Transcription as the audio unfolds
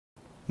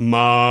My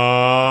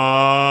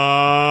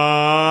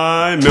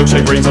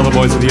milkshake brings all the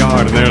boys to the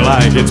yard, and they're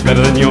like, it's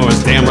better than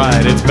yours. Damn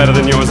right, it's better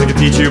than yours. I can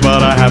teach you,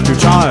 but I have to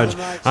charge.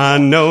 I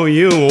know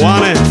you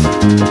want it,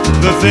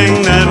 the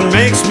thing that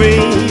makes me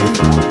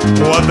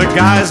what the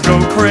guys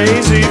go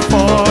crazy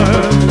for.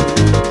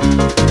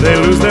 They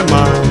lose their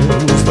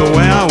minds the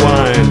way I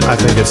whine. I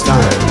think it's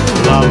time.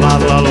 La la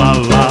la la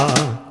la.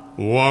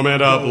 Warm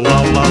it up.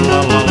 La la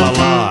la la la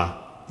la.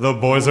 The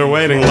boys are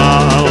waiting. La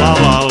la la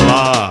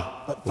la.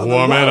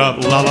 Warm it up.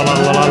 La la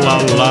la la la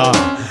la.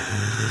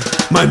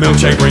 My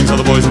milkshake brings all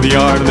the boys to the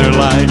yard, and they're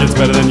like, it's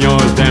better than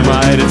yours. Damn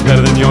right, it's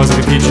better than yours.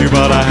 I can teach you,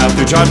 but I have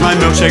to charge. My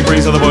milkshake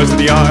brings all the boys to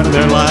the yard, and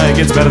they're like,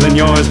 it's better than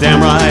yours.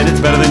 Damn right, it's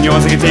better than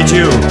yours. I can teach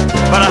you,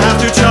 but I have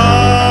to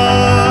charge.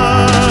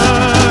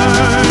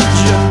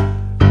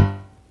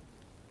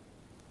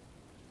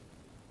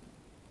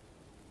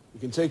 You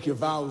can take your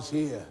vows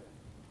here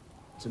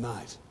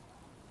tonight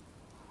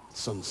at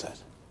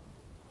sunset.